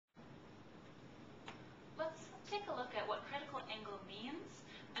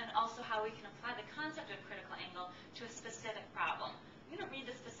and also how we can apply the concept of critical angle to a specific problem. I'm going to read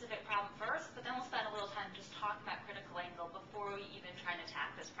the specific problem first, but then we'll spend a little time just talking about critical angle before we even try to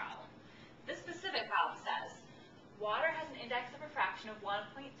attack this problem. This specific problem says, water has an index of refraction of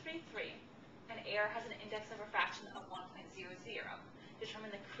 1.33, and air has an index of refraction of 1.00.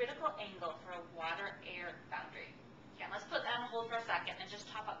 Determine the critical angle for a water-air boundary. Again, let's put that on hold for a second and just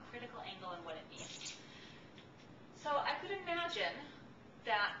talk about critical angle and what it means. So I could imagine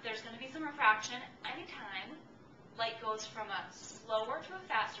that there's going to be some refraction anytime light goes from a slower to a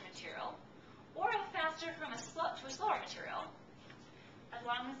faster material, or a faster from a to a slower material, as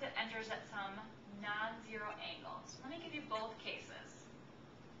long as it enters at some non-zero angle. So let me give you both cases.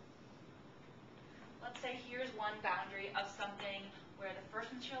 Let's say here's one boundary of something where the first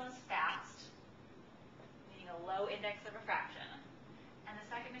material is fast, meaning a low index of refraction, and the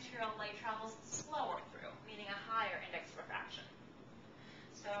second material light travels slower through, meaning a higher index of refraction.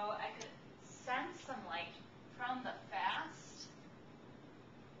 So I could send some light from the fast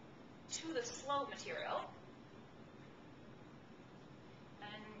to the slow material,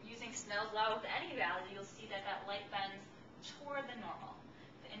 and using Snell's law with any value, you'll see that that light bends toward the normal.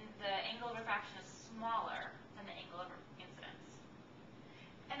 The angle of refraction is smaller than the angle of incidence.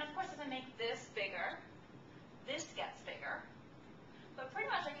 And of course, if I make this bigger, this gets bigger. But pretty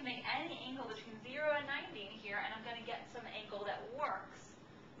much I can make any angle between 0 and 90 in here, and I'm going to get some angle that works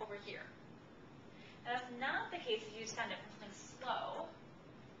over here. Now, that's not the case if you send it from something slow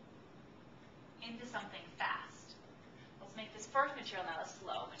into something fast. Let's make this first material now a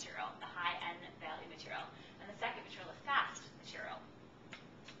slow material, the high N value material, and the second material a fast material.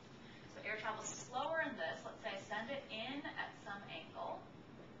 So air travels slower in this. Let's say I send it in at some angle.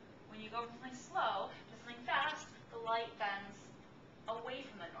 When you go from something slow to something fast, the light bends away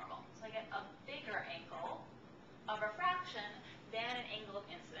from the normal. So I get a bigger angle of refraction than an angle of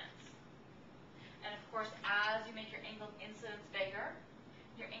incidence. And of course, as you make your angle of incidence bigger,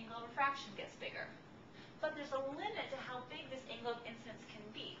 your angle of refraction gets bigger. But there's a limit to how big this angle of incidence can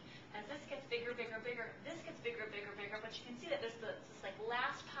be. As this gets bigger, bigger, bigger, this gets bigger, bigger, bigger, but you can see that there's this like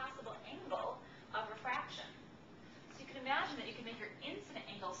last possible angle of refraction. So you can imagine that you can make your incident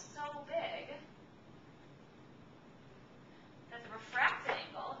angle so big that the refracted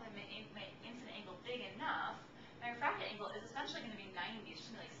angle, if I make my incident angle big enough, my refracted angle is essentially going to be 90. It's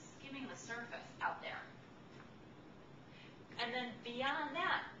just going to be like skimming the surface out there. And then beyond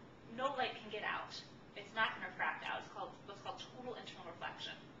that, no light can get out. It's not going to refract out. It's called what's called total internal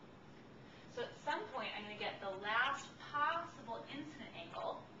reflection. So at some point, I'm going to get the last possible incident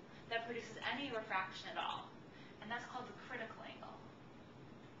angle that produces any refraction at all. And that's called the critical angle.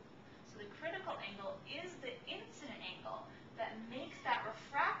 So the critical angle is the incident angle that makes that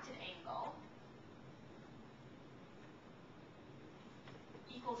refracted angle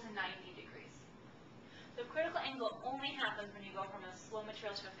equal to 90 degrees. The critical angle only happens when you go from a slow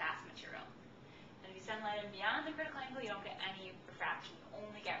material to a fast material. And if you send light in beyond the critical angle, you don't get any refraction. You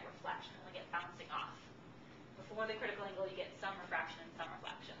only get reflection, you only get bouncing off. Before the critical angle, you get some refraction and some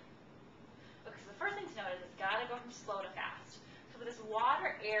reflection. Because the first thing to note is it's got to go from slow to fast. So for this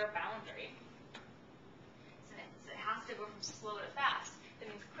water-air boundary, since it has to go from slow to fast, that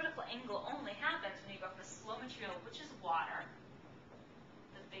means critical angle only happens when you go from a slow material, which is water,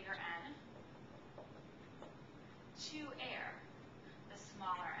 the bigger N, to air, the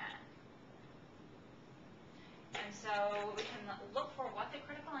smaller N. And so we can look for what the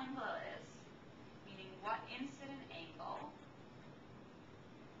critical angle is, meaning what incident angle,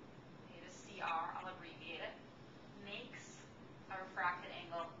 okay, the CR, I'll abbreviate it, makes a refracted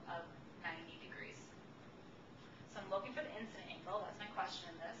angle of 90 degrees. So I'm looking for the incident angle, that's my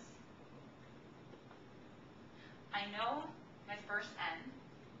question in this. I know my first N.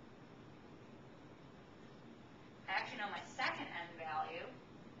 I actually know my second N value.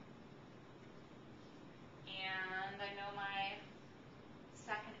 And I know my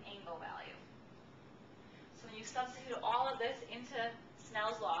second angle value. So when you substitute all of this into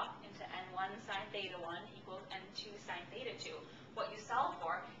Snell's law, into N1 sine theta 1 equals N2 sine theta 2, what you solve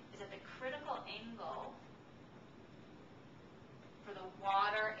for is that the critical angle for the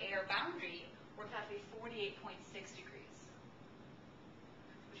water-air boundary works out to be 48.6 degrees.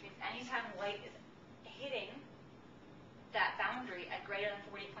 Which means anytime light is hitting that boundary at greater than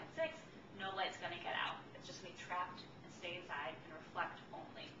 48.6, no light's going to get out. It's just going to be trapped and stay inside and reflect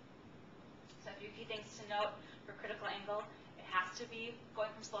only. So a few key things to note for critical angle. It has to be going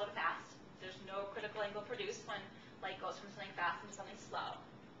from slow to fast. There's no critical angle produced when light goes from something fast to something slow.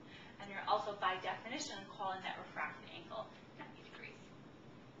 And you're also, by definition, calling that refracted angle.